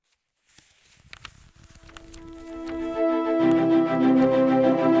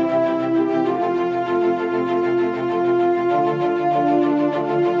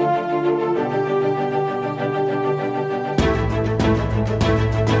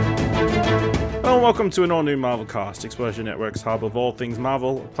and welcome to an all-new Marvel cast, Explosion Network's hub of all things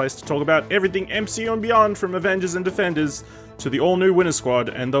Marvel, a place to talk about everything MCU and beyond, from Avengers and Defenders to the all-new Winter Squad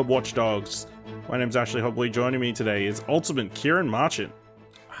and the Watch Dogs. My name's Ashley Hobley. Joining me today is Ultimate Kieran Marchant.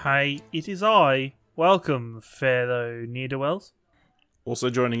 Hey, it is I. Welcome, fellow ne'er-do-wells.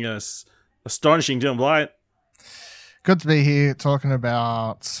 Also joining us, astonishing Dylan Blight. Good to be here talking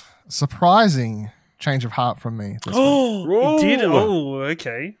about surprising change of heart from me this week. You did? Oh,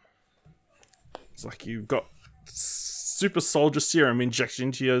 okay. It's like you've got super soldier serum injected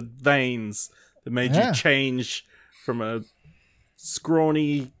into your veins that made you change from a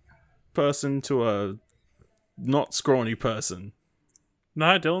scrawny person to a not scrawny person.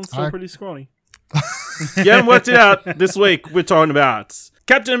 No, Dylan's still pretty scrawny. You haven't worked it out. This week we're talking about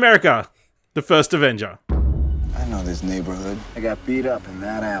Captain America, the first Avenger. I know this neighborhood. I got beat up in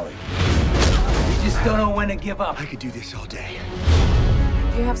that alley. You just don't know when to give up. I could do this all day.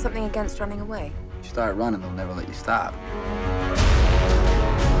 Do you have something against running away? You start running, they'll never let you stop.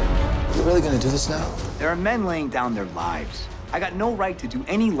 You really gonna do this now? There are men laying down their lives. I got no right to do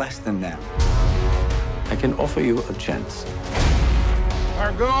any less than them. I can offer you a chance.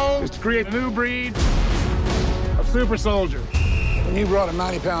 Our goal is to create a new breed of super soldiers. When you brought a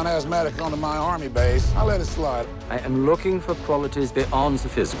 90-pound asthmatic onto my army base, I let it slide. I am looking for qualities beyond the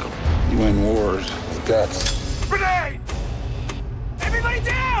physical. You win wars with guts. Grenade! Everybody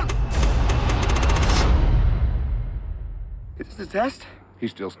down! Is this a test?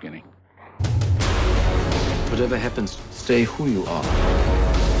 He's still skinny. Whatever happens, stay who you are.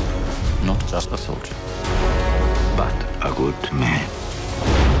 Not just a soldier, but a good man.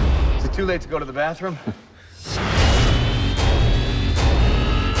 Is it too late to go to the bathroom?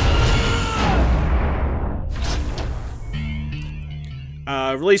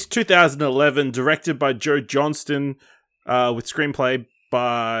 Released 2011, directed by Joe Johnston, with screenplay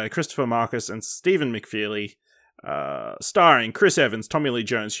by Christopher Marcus and Stephen McFeely, starring Chris Evans, Tommy Lee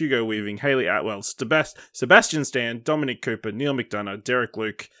Jones, Hugo Weaving, Hayley Atwell, Sebastian Stan, Dominic Cooper, Neil McDonough, Derek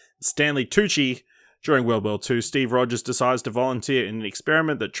Luke, Stanley Tucci. During World War II, Steve Rogers decides to volunteer in an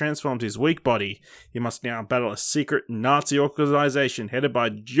experiment that transformed his weak body. He must now battle a secret Nazi organization headed by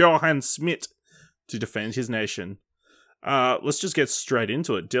Johann Schmidt to defend his nation. Let's just get straight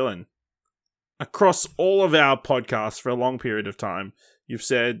into it, Dylan. Across all of our podcasts for a long period of time, you've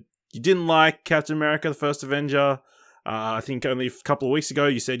said you didn't like Captain America, the First Avenger. I think only a couple of weeks ago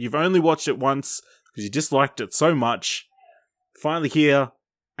you said you've only watched it once because you disliked it so much. Finally here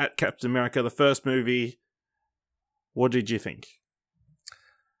at Captain America, the first movie. What did you think?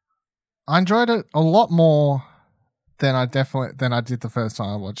 I enjoyed it a lot more than I did the first time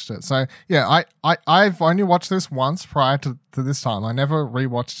I watched it. So yeah, I've only watched this once prior to this time. I never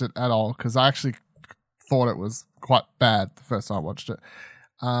rewatched it at all because I actually thought it was quite bad the first time I watched it.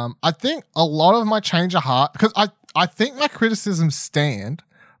 I think a lot of my change of heart, because I think my criticisms stand,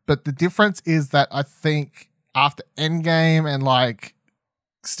 but the difference is that I think after Endgame and like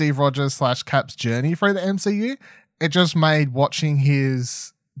Steve Rogers / Cap's journey through the MCU, it just made watching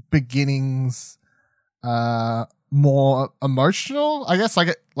his beginnings more emotional. I guess like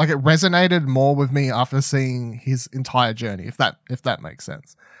it resonated more with me after seeing his entire journey, if that makes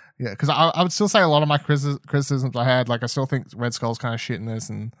sense. Yeah, because I would still say a lot of my criticisms I had, like I still think Red Skull's kind of shit in this,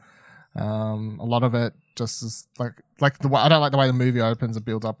 and a lot of it just is like the way I don't like the way the movie opens and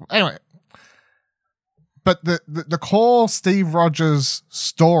builds up. Anyway, but the core Steve Rogers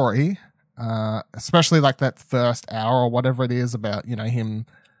story, especially like that first hour or whatever it is about, him,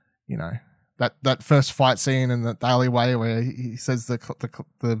 that first fight scene in the alleyway where he says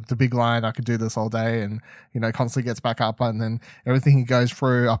the big line, "I could do this all day," and constantly gets back up, and then everything he goes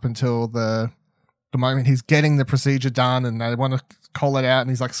through up until the moment he's getting the procedure done, and they want to call it out, and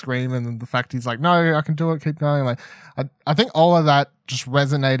he's like screaming, and the fact he's like, "No, I can do it, keep going." Like, I think all of that just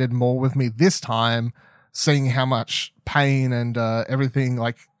resonated more with me this time, seeing how much pain and everything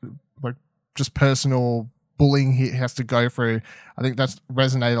like just personal bullying he has to go through. I think that's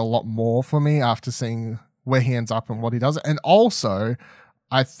resonated a lot more for me after seeing where he ends up and what he does. And also,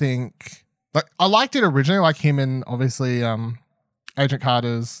 I think I liked it originally, like him and obviously Agent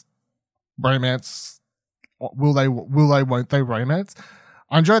Carter's romance. Will they, won't they romance?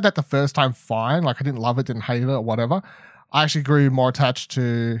 I enjoyed that the first time fine. Like I didn't love it, didn't hate it or whatever. I actually grew more attached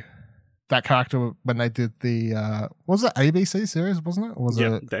to that character when they did the was it ABC series, wasn't it? Or was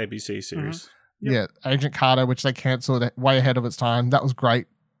it the ABC series? Mm-hmm. Yeah, Agent Carter, which they cancelled way ahead of its time. That was great.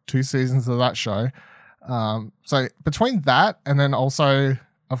 2 seasons of that show. So between that and then also,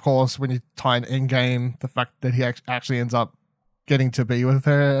 of course, when you tie in Endgame, the fact that he actually ends up getting to be with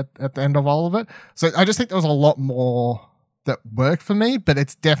her at the end of all of it. So I just think there was a lot more that worked for me, but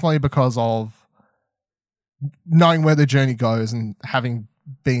it's definitely because of knowing where the journey goes and having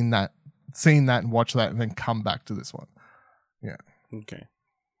seen that and watched that and then come back to this one. Yeah. Okay.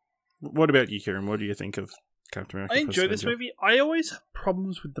 What about you, Kieran? What do you think of Captain America? I enjoy this movie. I always have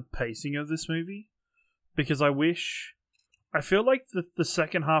problems with the pacing of this movie because I feel like the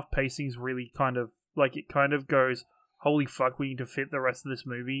second half pacing is really kind of like it kind of goes, holy fuck, we need to fit the rest of this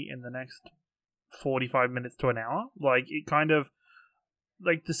movie in the next 45 minutes to an hour. Like it kind of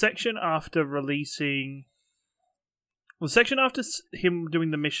like the section after him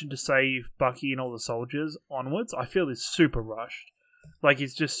doing the mission to save Bucky and all the soldiers onwards, I feel is super rushed. Like,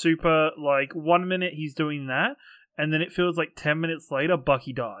 it's just super, like, 1 minute he's doing that, and then it feels like 10 minutes later,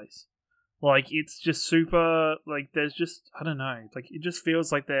 Bucky dies. Like, it's just super, like, there's just, I don't know, like, it just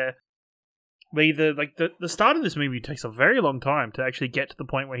feels like they're either, like, the start of this movie takes a very long time to actually get to the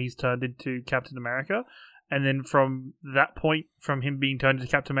point where he's turned into Captain America, and then from that point, from him being turned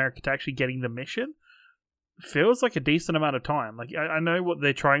into Captain America to actually getting the mission, feels like a decent amount of time. Like, I know what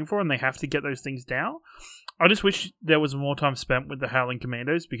they're trying for, and they have to get those things down. I just wish there was more time spent with the Howling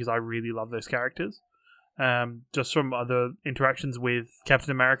Commandos because I really love those characters. Just from other interactions with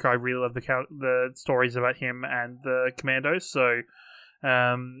Captain America, I really love the stories about him and the Commandos. So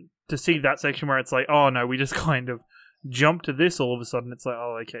to see that section where it's like, oh no, we just kind of jump to this all of a sudden, it's like,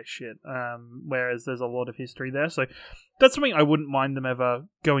 oh, okay, shit. Whereas there's a lot of history there. So that's something I wouldn't mind them ever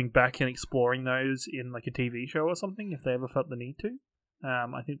going back and exploring those in like a TV show or something if they ever felt the need to.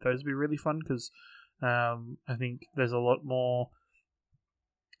 I think those would be really fun because I think there's a lot more.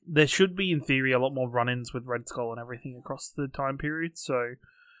 There should be, in theory, a lot more run-ins with Red Skull and everything across the time period. So,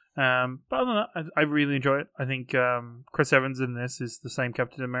 but other than that, I really enjoy it. I think Chris Evans in this is the same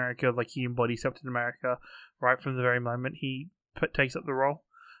Captain America. Like, he embodies Captain America right from the very moment he takes up the role.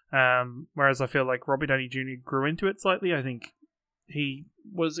 Whereas I feel like Robert Downey Jr. grew into it slightly. I think he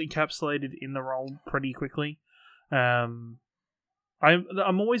was encapsulated in the role pretty quickly. I'm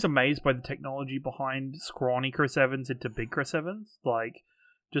always amazed by the technology behind scrawny Chris Evans into big Chris Evans. Like,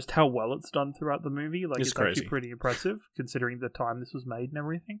 just how well it's done throughout the movie. Like, it's actually pretty impressive considering the time this was made and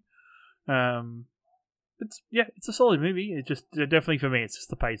everything. It's a solid movie. It just definitely for me, it's just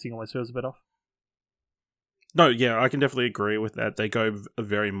the pacing always feels a bit off. No, yeah, I can definitely agree with that. They go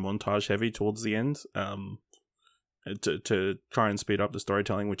very montage heavy towards the end, to try and speed up the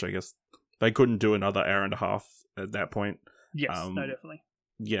storytelling, which I guess they couldn't do another hour and a half at that point. Yes, no, definitely.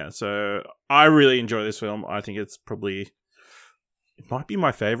 Yeah, so I really enjoy this film. I think it might be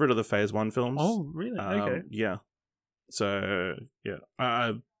my favorite of the Phase 1 films. Oh, really? Okay. Yeah. So,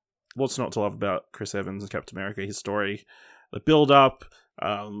 yeah. What's not to love about Chris Evans and Captain America? His story, the build-up.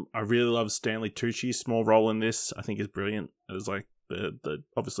 I really love Stanley Tucci's small role in this. I think is brilliant. It was like the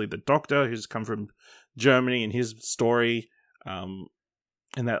obviously the Doctor who's come from Germany and his story.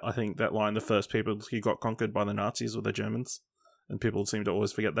 And that, I think that line, the first people who got conquered by the Nazis were the Germans. And people seem to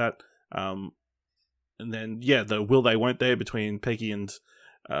always forget that. And then, yeah, the will they, won't they between Peggy and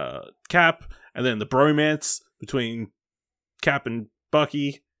Cap. And then the bromance between Cap and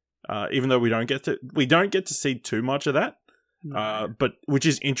Bucky. Even though we don't get to see too much of that. But which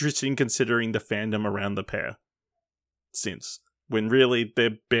is interesting considering the fandom around the pair. Since, when really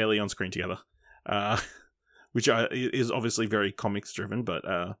they're barely on screen together. Which is obviously very comics driven, but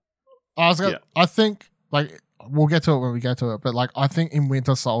I think, like, we'll get to it when we get to it, but like, I think in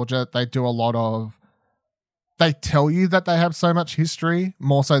Winter Soldier they do a lot of, they tell you that they have so much history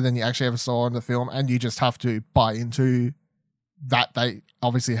more so than you actually ever saw in the film, and you just have to buy into that they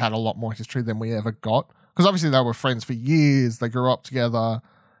obviously had a lot more history than we ever got, because obviously they were friends for years, they grew up together,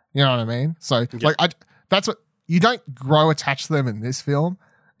 you know what I mean? So like, that's what, you don't grow attached to them in this film.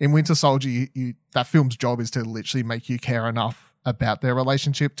 In Winter Soldier, you that film's job is to literally make you care enough about their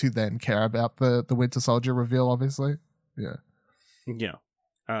relationship to then care about the Winter Soldier reveal, obviously. Yeah.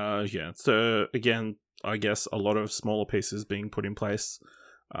 Yeah. So, again, I guess a lot of smaller pieces being put in place.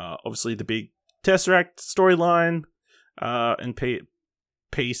 Obviously, the big Tesseract storyline and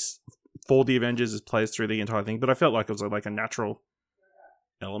piece for the Avengers plays through the entire thing, but I felt like it was like a natural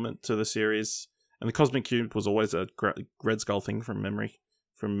element to the series. And the Cosmic Cube was always a Red Skull thing from memory.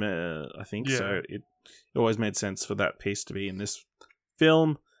 I think, yeah. So it always made sense for that piece to be in this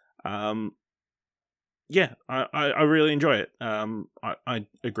film. Yeah, I really enjoy it. I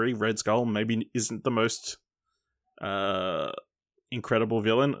agree, Red Skull maybe isn't the most incredible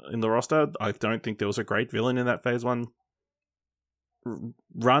villain in the roster. I don't think there was a great villain in that Phase 1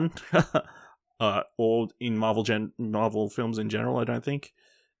 run, or in Marvel films in general, I don't think.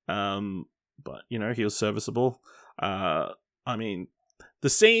 But, you know, he was serviceable. I mean, the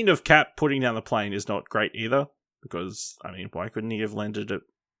scene of Cap putting down the plane is not great either, because, I mean, why couldn't he have landed it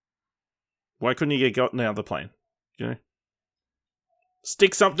Why couldn't he get gotten out of the plane? You know,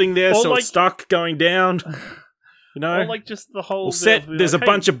 stick something there Or so like- it's stuck going down. You know, Or like just the whole... or set. There's a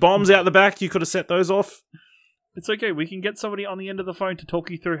bunch of bombs out the back. You could have set those off. It's okay. We can get somebody on the end of the phone to talk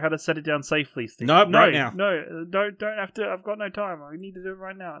you through how to set it down safely. Steve. Nope, no, right now. No, don't have to. I've got no time. I need to do it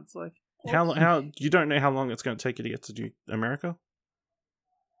right now. It's like How you don't know how long it's going to take you to get to America?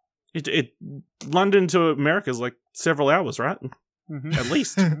 London to America is like several hours, right? Mhm. At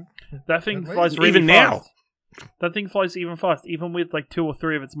least. That thing At flies least. really Even fast. now. That thing flies even fast, even with like 2 or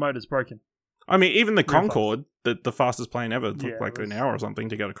 3 of its motors broken. I mean, even the Real Concorde, the fastest plane ever, took Yeah, like it was- an hour or something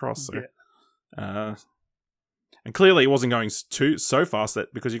to get across. So, Yeah. and clearly it wasn't going so fast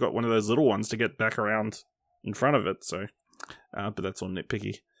that because you got one of those little ones to get back around in front of it. So, but that's all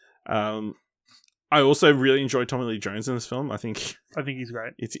nitpicky. I also really enjoyed Tommy Lee Jones in this film. I think he's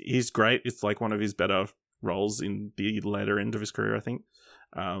great. he's great. It's like one of his better roles in the later end of his career, I think.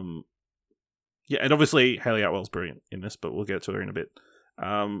 Yeah, and obviously Hayley Atwell's brilliant in this, but we'll get to her in a bit.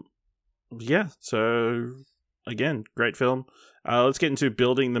 Yeah, so again, great film. Let's get into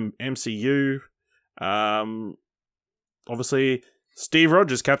building the MCU. Obviously, Steve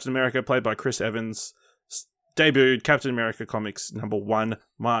Rogers, Captain America, played by Chris Evans, debuted Captain America Comics #1,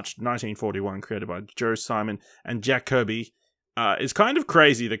 March 1941, created by Joe Simon and Jack Kirby. It's kind of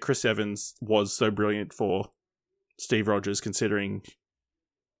crazy that Chris Evans was so brilliant for Steve Rogers, considering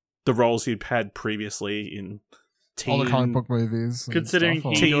the roles he'd had previously in All the comic book movies. and Considering stuff,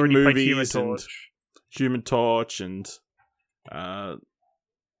 or- he Teen already played Human movies and- Torch. Human Torch and I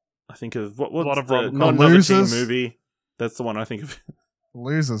think of what's lot of the rom-com. not another teen Losers? movie. That's the one I think of.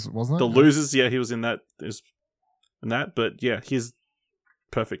 Losers, wasn't it? The Losers, yeah, he was in that. But yeah, he's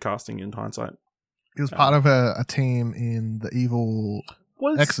perfect casting in hindsight. He was part of a team in the Evil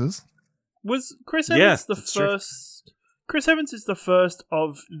Was X's. Chris Yeah, Evans the that's true. first? Chris Evans is the first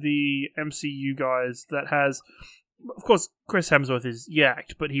of the MCU guys that has. Of course, Chris Hemsworth is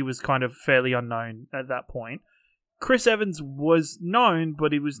yacked, but he was kind of fairly unknown at that point. Chris Evans was known,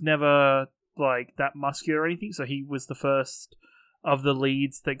 but he was never like that muscular or anything. So he was the first of the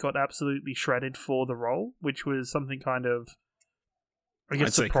leads that got absolutely shredded for the role, which was something kind of, I guess,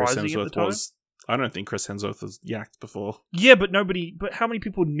 I'd say Chris surprising at the Hemsworth time. was. I don't think Chris Hemsworth was yacked before. Yeah, but nobody. But how many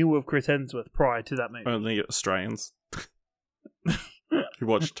people knew of Chris Hemsworth prior to that movie? Only Australians who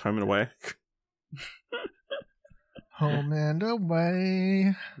watched Home and Away. Home and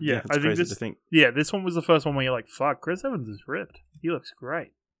Away. Yeah, it's I think crazy this. to think. Yeah, this one was the first one where you're like, "Fuck, Chris Evans is ripped. He looks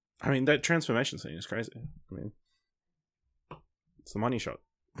great." I mean, that transformation scene is crazy. I mean, it's the money shot.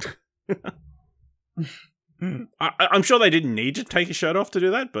 I'm sure they didn't need to take his shirt off to do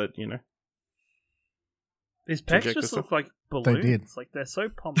that, but you know. His pecs Inject just yourself. look like balloons. They did. Like they're so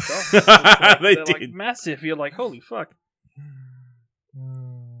pumped up. It's like, They they're did. like massive. You're like, holy fuck.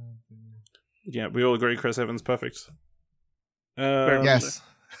 Yeah, we all agree Chris Evans perfect. Very much Yes. so.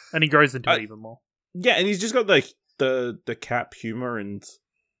 And he grows into it even more. Yeah, and he's just got the Cap humor and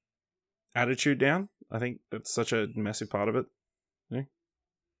attitude down. I think that's such a massive part of it.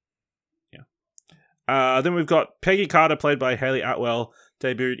 Yeah. Then we've got Peggy Carter, played by Hayley Atwell,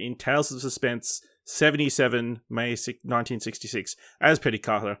 debuted in Tales of Suspense 77, May 1966, as Peggy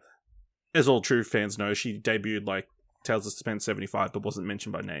Carter. As all true fans know, she debuted like Tales of Suspense 75, but wasn't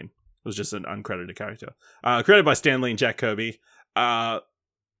mentioned by name. It was just an uncredited character. Created by Stan Lee and Jack Kirby. I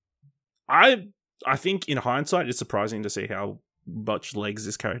think in hindsight, it's surprising to see how much legs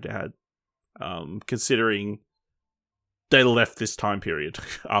this character had, considering they left this time period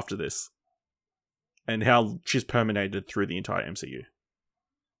after this, and how she's permeated through the entire MCU.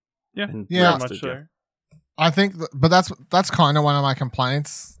 Yeah, And Yeah. very much so. I think, but that's kind of one of my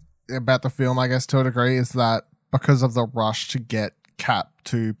complaints about the film, I guess, to a degree, is that because of the rush to get Cap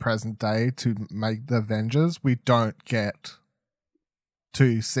to present day to make the Avengers, we don't get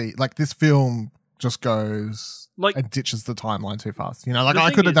to see, like, this film just goes Like, and ditches the timeline too fast. You know, like The I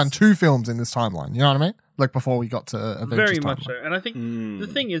thing could have done is- 2 films in this timeline. You know what I mean? Like before we got to Avengers very timeline. much so. And I think Mm. the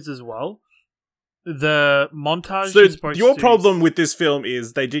thing is as well, the montage So is supposed your to... problem with this film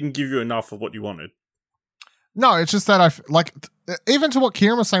is they didn't give you enough of what you wanted. No, it's just that even to what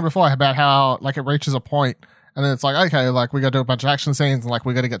Kieran was saying before about how like it reaches a point and then it's like, okay, like we got to do a bunch of action scenes and like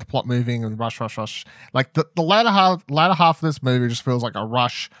we got to get the plot moving and rush. Like the latter half of this movie just feels like a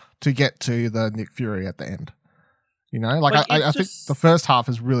rush to get to the Nick Fury at the end. You know, like Like, I it's think just- the first half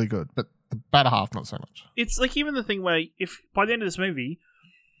is really good, but the better half not so much. It's like even the thing where if by the end of this movie,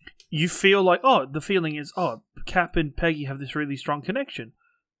 you feel like, oh, the feeling is, oh, Cap and Peggy have this really strong connection.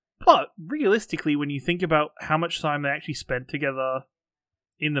 But realistically, when you think about how much time they actually spent together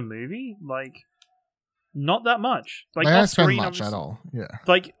in the movie, like, Not that much. Like they don't off spend screen, much at all. Yeah.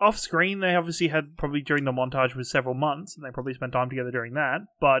 Like off screen, they obviously had probably during the montage was several months, and they probably spent time together during that.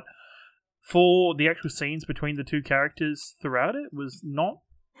 But for the actual scenes between the two characters throughout it was not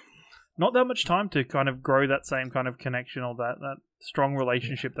that much time to kind of grow that same kind of connection or that strong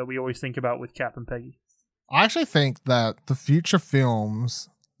relationship that we always think about with Cap and Peggy. I actually think that the future films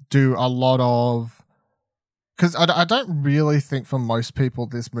do a lot of... Because I don't really think for most people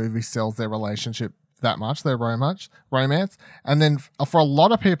this movie sells their relationship that much, their romance. And then for a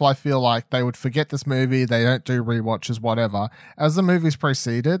lot of people, I feel like they would forget this movie, they don't do rewatches, whatever. As the movie's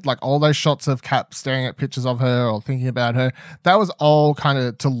proceeded, like all those shots of Cap staring at pictures of her or thinking about her, that was all kind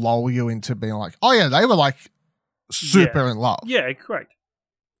of to lull you into being like, oh yeah, they were like super in love. Yeah, correct.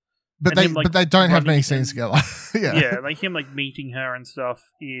 But they don't have many scenes together. Yeah, like him like meeting her and stuff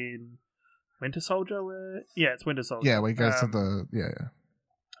in Winter Soldier. It's Winter Soldier. Yeah, where he goes to the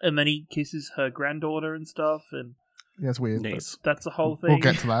and then he kisses her granddaughter and stuff, and yeah, it's weird. Nice. That's the whole thing. We'll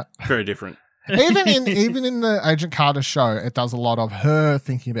get to that. Very different. even in the Agent Carter show, it does a lot of her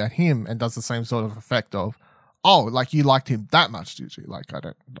thinking about him and does the same sort of effect of, oh, like you liked him that much, did you? Like I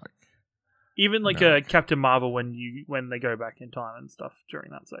don't like. Even like Captain Marvel when they go back in time and stuff during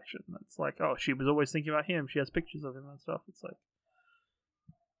that section, it's like, oh, she was always thinking about him. She has pictures of him and stuff. It's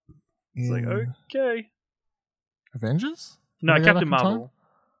like okay. Avengers? No, Captain Marvel.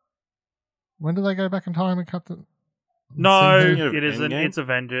 When do they go back in time and Captain? No, it isn't. It's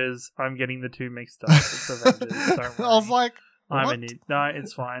Avengers. I'm getting the two mixed up. It's Avengers. Don't worry. I was like, what? No,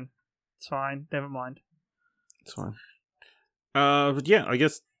 it's fine. It's fine. Never mind. It's fine. But yeah, I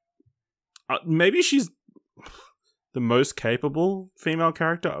guess maybe she's the most capable female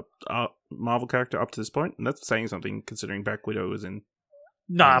character, Marvel character up to this point, and that's saying something considering Black Widow was in.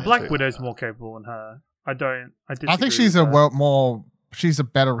 Nah, Black Widow's more capable than her. I think she's she's a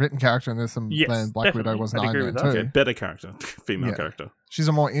better written character in this than Black Widow was in Iron Man 2. Okay, better character, female character. She's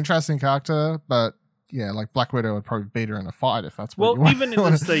a more interesting character, but yeah, like Black Widow would probably beat her in a fight if that's what you want. Even in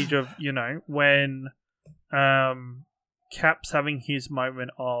the stage of, when Cap's having his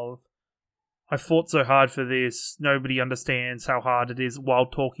moment of, I fought so hard for this, nobody understands how hard it is, while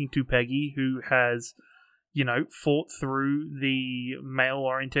talking to Peggy, who has, fought through the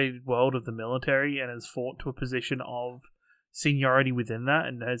male-orientated world of the military and has fought to a position of seniority within that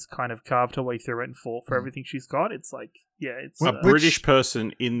and has kind of carved her way through it and fought for everything she's got. It's like, it's a British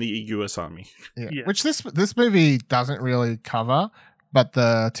person in the US Army. Yeah. Which this movie doesn't really cover, but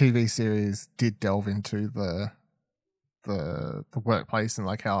the TV series did delve into the workplace and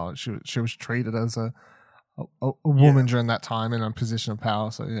like how she was treated as a woman during that time in a position of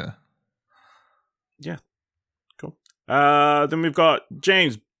power. So yeah, cool. Then we've got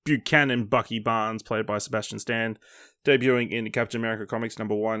James Buchanan Bucky Barnes, played by Sebastian Stan, debuting in Captain America Comics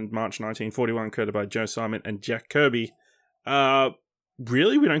 #1, March 1941, created by Joe Simon and Jack Kirby.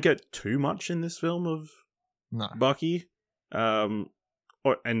 Really, we don't get too much in this film of Bucky, and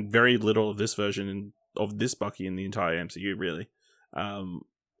very little of this version of this Bucky in the entire MCU, really.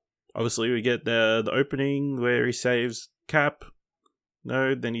 Obviously, we get the opening where he saves Cap.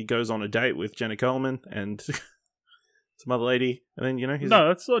 Then he goes on a date with Jenna Coleman and some other lady, and then he's... No,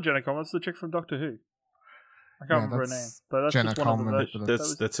 that's not Jenna Coleman. That's the chick from Doctor Who. I can't remember her name, but that's Jenna just one Coleman, of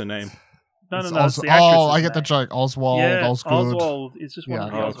the that's her name. No, it's the actress. Oh, I get the joke. Oswald, Osgood. Oswald is just one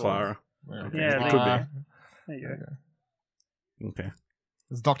of the Oswalds. Clara. Yeah, it could be. There you go. Okay.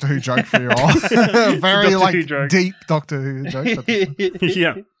 It's a Doctor Who joke for you all. Very deep Doctor Who joke.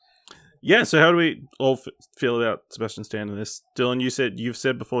 Yeah. So how do we all feel about Sebastian Stan in this? Dylan, you've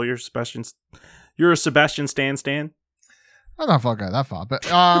said before you're a Sebastian Stan. I don't know if I'll go that far, but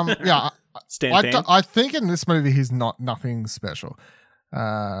yeah. I think in this movie he's nothing special.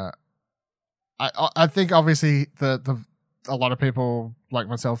 I think obviously a lot of people like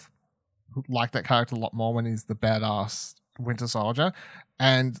myself like that character a lot more when he's the badass Winter Soldier,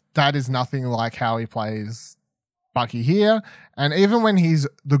 and that is nothing like how he plays Bucky here. And even when he's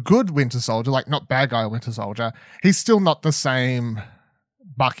the good Winter Soldier, like not bad guy Winter Soldier, he's still not the same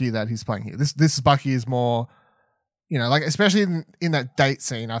Bucky that he's playing here. This Bucky is more, like especially in that date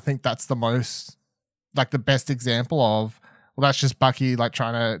scene, I think that's the most, like the best example of, well, that's just Bucky like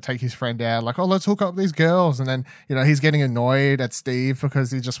trying to take his friend out, like, oh, let's hook up with these girls. And then, he's getting annoyed at Steve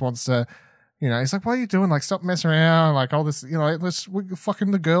because he just wants to, he's like, what are you doing? Like, stop messing around. Like all this, we're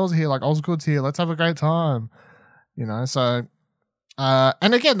fucking the girls here. Like Osgood's here. Let's have a great time. So,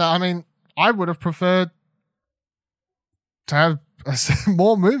 and again, I mean, I would have preferred to have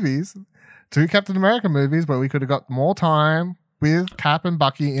more movies, 2 Captain America movies, where we could have got more time with Cap and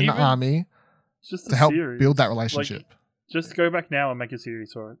Bucky in the army to help build that relationship. Just go back now and make a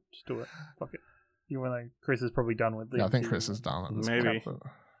series for it. Just do it. Fuck it. Even though Chris is probably done with it. Yeah, I think Chris is done at this Maybe. point.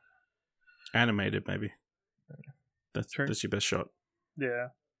 but- Animated, maybe. That's True. your best shot. Yeah.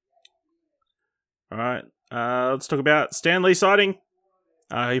 All right. Let's talk about Stan Lee sighting.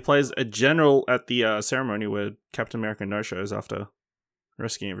 He plays a general at the ceremony where Captain America no-shows after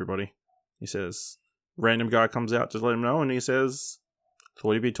rescuing everybody. He says, random guy comes out to let him know, and he says,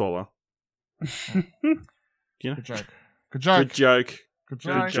 thought he'd be taller. You know? Good joke. Good joke. Good joke. Good Good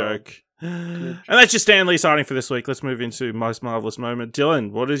joke. joke. And that's your Stan Lee sighting for this week. Let's move into most marvelous moment.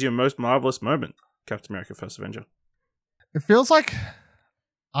 Dylan, what is your most marvelous moment? Captain America: First Avenger. It feels like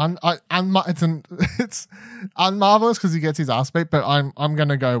it's unmarvelous because he gets his ass beat, but I'm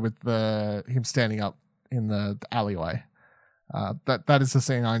gonna go with him standing up in the alleyway. That is the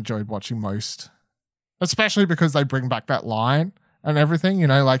scene I enjoyed watching most, especially because they bring back that line and everything. You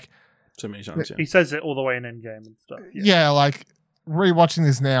know, like So many times, yeah. He says it all the way in Endgame and stuff. yeah, like rewatching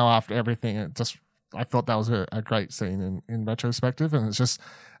this now after everything, I thought that was a great scene in retrospective, and it's just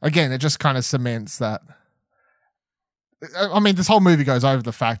again, it just kind of cements that. I mean, this whole movie goes over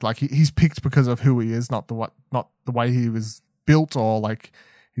the fact like he's picked because of who he is, not the way he was built or like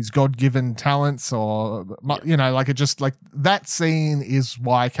his God-given talents or you know, like it just like that scene is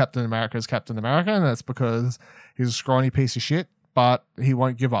why Captain America is Captain America, and that's because he's a scrawny piece of shit, but he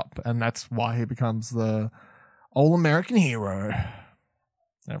won't give up, and that's why he becomes the all-American hero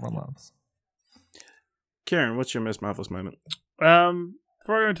everyone loves. Karen, what's your most marvelous moment?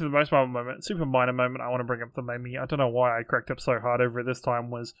 Before I go into the most marvelous moment, super minor moment I want to bring up that made me, I don't know why I cracked up so hard over it this time,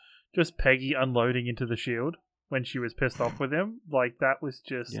 was just Peggy unloading into the shield when she was pissed off with him. Like, that was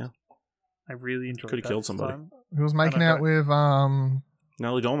just, Yeah. I really enjoyed Could have that killed this somebody. time. He was making I out know. with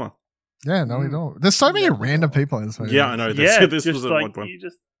Nellie Dolma. yeah, no, we don't. There's so many random people in this movie. Yeah, I know. This, Yeah, this just was at like, one point. you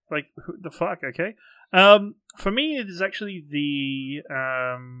just, like, who the fuck, okay? For me, it is actually the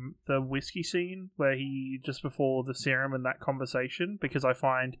whiskey scene where he, just before the serum and that conversation, because I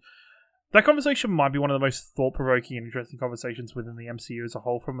find that conversation might be one of the most thought-provoking and interesting conversations within the MCU as a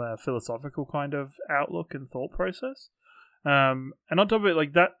whole from a philosophical kind of outlook and thought process. And on top of it,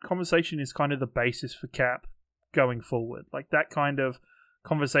 like, that conversation is kind of the basis for Cap going forward. Like, that kind of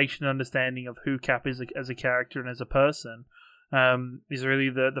conversation and understanding of who Cap is as a character and as a person is really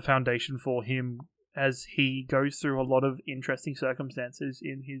the foundation for him as he goes through a lot of interesting circumstances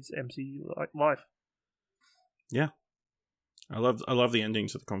in his MCU life. Yeah. I love the ending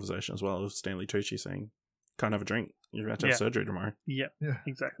to the conversation as well of Stanley Tucci saying, can't have a drink. You're about to have Yeah. surgery tomorrow. Yeah, Yeah.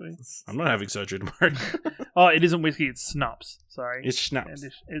 exactly. I'm not having surgery tomorrow. Oh, it isn't whiskey, it's schnapps. Sorry. It's schnapps.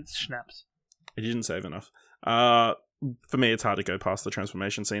 It's schnapps. It didn't save enough. For me, it's hard to go past the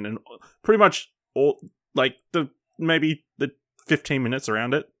transformation scene and pretty much all maybe the 15 minutes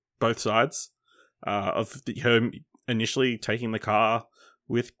around it, both sides, of her initially taking the car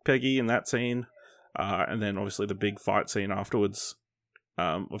with Peggy in that scene, and then obviously the big fight scene afterwards,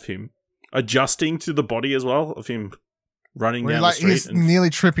 of him adjusting to the body as well, of him running down the street. He's And nearly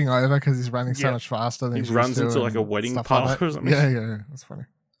tripping over because he's running so Yeah. much faster than he he's runs used to into like a and wedding stuff parlor like that. or something. Yeah, that's funny.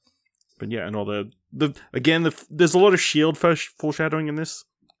 But yeah, and all there's a lot of shield foreshadowing in this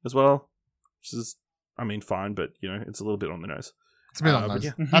as well, which is, I mean, fine, but you know, it's a little bit on the nose. It's a bit on but those.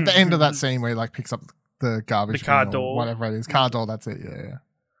 yeah. At the end of that scene where he like picks up the garbage The car bin or door. whatever it is, car door. That's it. Yeah.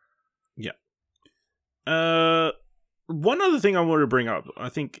 One other thing I wanted to bring up, I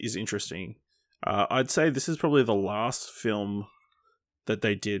think is interesting. I'd say this is probably the last film that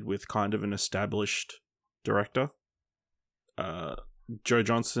they did with kind of an established director. Joe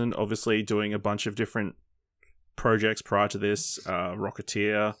Johnston, obviously doing a bunch of different projects prior to this,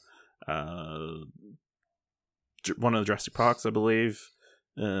 Rocketeer, one of the Jurassic Parks, I believe.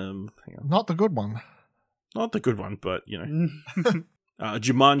 Hang on. Not the good one. Not the good one, but, you know.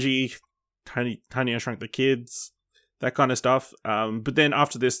 Jumanji, Honey, I Shrunk the Kids, that kind of stuff. But then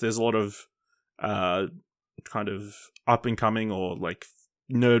after this, there's a lot of kind of up-and-coming or, like,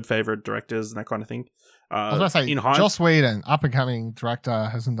 nerd favorite directors and that kind of thing. I was about to say, in Joss Whedon, up-and-coming director,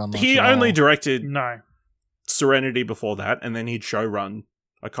 hasn't done much. he at all. only directed No. Serenity before that, and then he'd showrun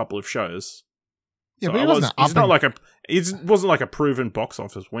a couple of shows. Yeah, So but he wasn't he's not up like he wasn't like a proven box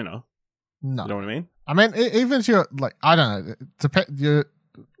office winner. No. You know what I mean? I mean, even if you're like, I don't know,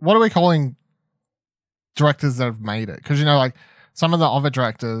 what are we calling directors that have made it? Because you know, like some of the other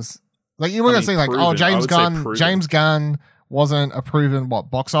directors, like you were gonna say, like, proven. oh, I James would say Gunn. proven. James Gunn wasn't a proven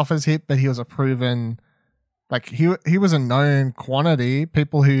box office hit, but he was a proven, like he was a known quantity.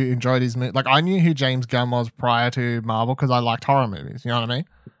 People who enjoyed his movie, like I knew who James Gunn was prior to Marvel because I liked horror movies. You know what I mean?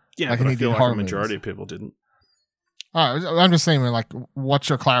 Yeah, Like, but and I he feel did like horror the majority movies. of people didn't. Oh, I'm just saying, like, what's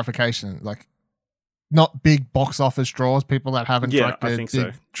your clarification? Like, not big box office draws, people that haven't Yeah, I directed think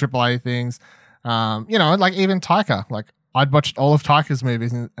big so. AAA things. Like even Taika. Like I'd watched all of Taika's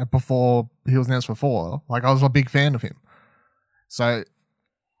movies before he was announced before. Like I was a big fan of him. So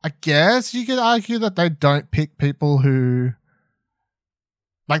I guess you could argue that they don't pick people who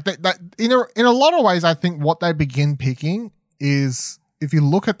like that in a lot of ways. I think what they begin picking is if you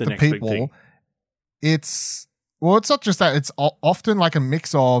look at the people, it's not just that. It's often like a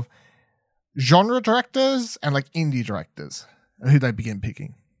mix of genre directors and like indie directors who they begin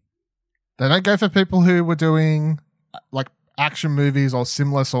picking. They don't go for people who were doing like action movies or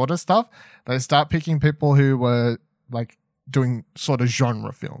similar sort of stuff. They start picking people who were like doing sort of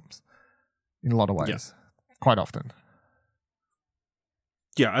genre films in a lot of ways, quite often.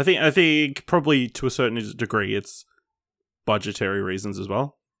 Yeah, I think probably to a certain degree it's budgetary reasons as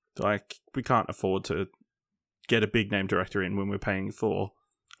well. Like we can't afford to get a big name director in when we're paying for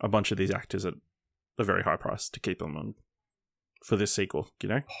a bunch of these actors at a very high price to keep them on for this sequel, you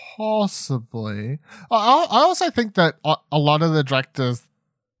know? Possibly. I also think that a lot of the directors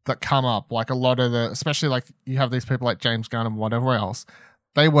that come up, like a lot of especially like you have these people like James Gunn and whatever else,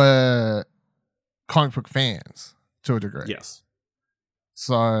 they were comic book fans to a degree. Yes.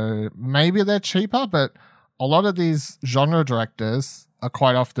 So maybe they're cheaper, but a lot of these genre directors are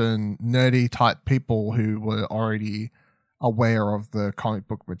quite often nerdy type people who were already aware of the comic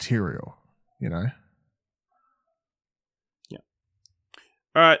book material, you know? Yeah.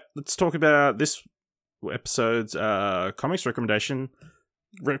 All right, let's talk about this episode's comics recommendation.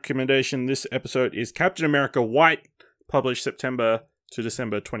 This episode is Captain America White, published September to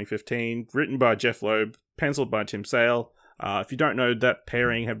December 2015, written by Jeff Loeb, penciled by Tim Sale. If you don't know, that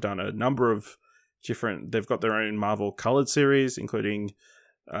pairing have done a number of they've got their own Marvel colored series, including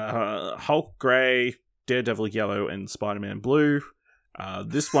Hulk Grey, Daredevil Yellow, and Spider-Man Blue.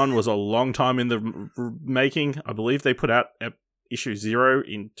 This one was a long time in the making. I believe they put out issue 0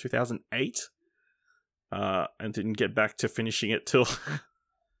 in 2008 and didn't get back to finishing it till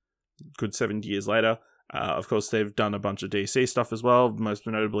good 7 years later. Of course, they've done a bunch of DC stuff as well, most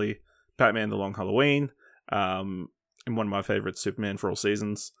notably Batman The Long Halloween, and one of my favorites, Superman for All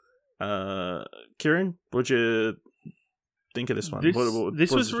Seasons. Kieran, what'd you think of this one?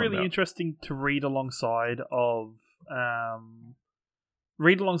 This was really interesting to read alongside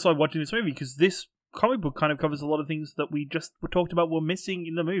watching this movie, because this comic book kind of covers a lot of things that we just talked about were missing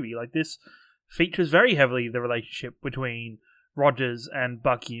in the movie. Like, this features very heavily the relationship between Rogers and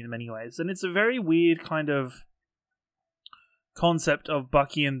Bucky in many ways, and it's a very weird kind of concept of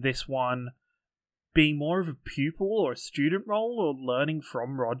Bucky in this one being more of a pupil or a student role, or learning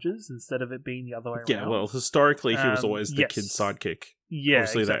from Rogers instead of it being the other way around. Yeah, well, historically he was always the kid's sidekick. Yeah,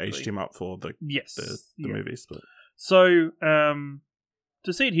 obviously exactly. They aged him up for the movies. But so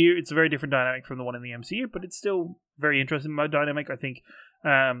to see it here, it's a very different dynamic from the one in the MCU, but it's still very interesting dynamic. I think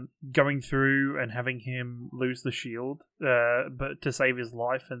going through and having him lose the shield, but to save his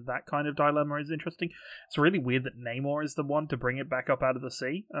life, and that kind of dilemma is interesting. It's really weird that Namor is the one to bring it back up out of the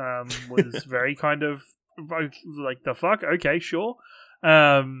sea. Was very kind of like, the fuck? Okay, sure.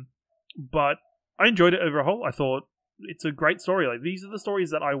 But I enjoyed it overall. I thought it's a great story. Like, these are the stories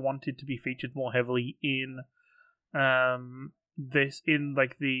that I wanted to be featured more heavily in this, in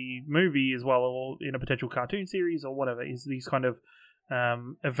like the movie as well, or in a potential cartoon series or whatever, is these kind of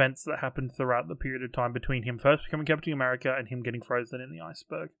events that happened throughout the period of time between him first becoming Captain America and him getting frozen in the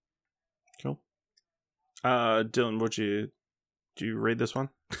iceberg. Cool. Dylan, do you read this one?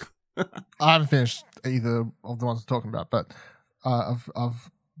 I haven't finished either of the ones I'm talking about, but I've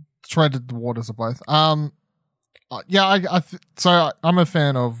treaded the waters of both. So I'm a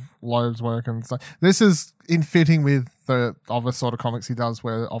fan of Loeb's work, and so this is in fitting with the other sort of comics he does,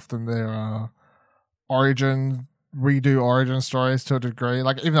 where often there are redo origin stories to a degree.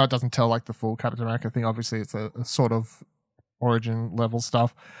 Like, even though it doesn't tell like the full Captain America thing, obviously it's a sort of origin level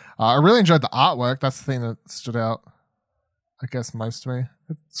stuff. I really enjoyed the artwork. That's the thing that stood out, I guess, most to me.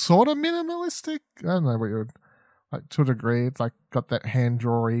 It's sort of minimalistic. I don't know what you would like, to a degree. It's like got that hand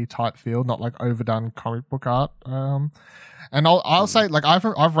drawery type feel, not like overdone comic book art. And I'll say, like,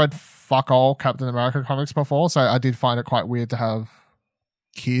 I've read fuck all Captain America comics before, so I did find it quite weird to have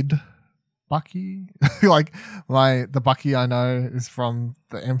kid Bucky. Like, the Bucky I know is from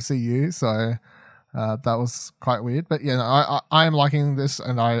the MCU, so that was quite weird. But yeah, I am liking this,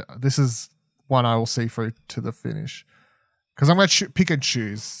 and this is one I will see through to the finish, because I'm going to pick and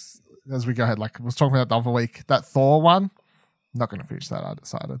choose as we go ahead. Like I was talking about the other week, that Thor one, I'm not going to finish that. I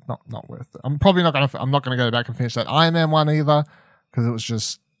decided not worth it. I'm not going to go back and finish that Iron Man one either, because it was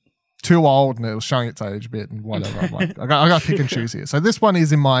just too old and it was showing its age a bit and whatever. I'm like, I got to pick and choose here. So this one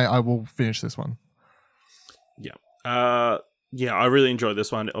is I will finish this one. Yeah. Yeah, I really enjoyed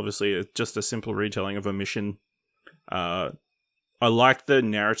this one. Obviously, it's just a simple retelling of a mission. I like the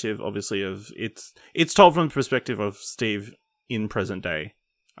narrative, obviously, of it's told from the perspective of Steve in present day,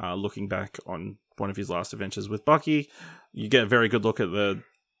 looking back on one of his last adventures with Bucky. You get a very good look at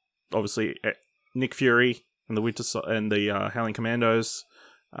obviously Nick Fury and the Howling Commandos.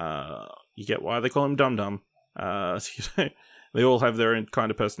 You get why they call him Dum Dum. They all have their own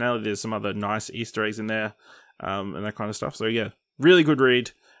kind of personality. There's some other nice Easter eggs in there, and that kind of stuff. So yeah, really good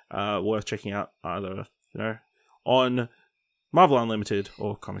read. Worth checking out either on Marvel Unlimited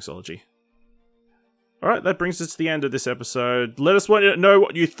or Comixology. All right, that brings us to the end of this episode. Let us know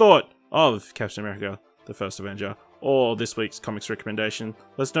what you thought of Captain America: The First Avenger, or this week's comics recommendation.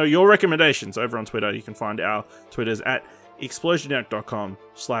 Let us know your recommendations over on Twitter. You can find our Twitters at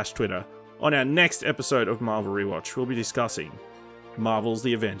explosionet.com/Twitter. On our next episode of Marvel Rewatch, we'll be discussing Marvel's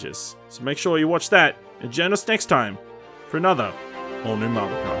The Avengers. So make sure you watch that and join us next time for another all-new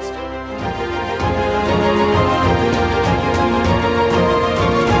Marvel cast.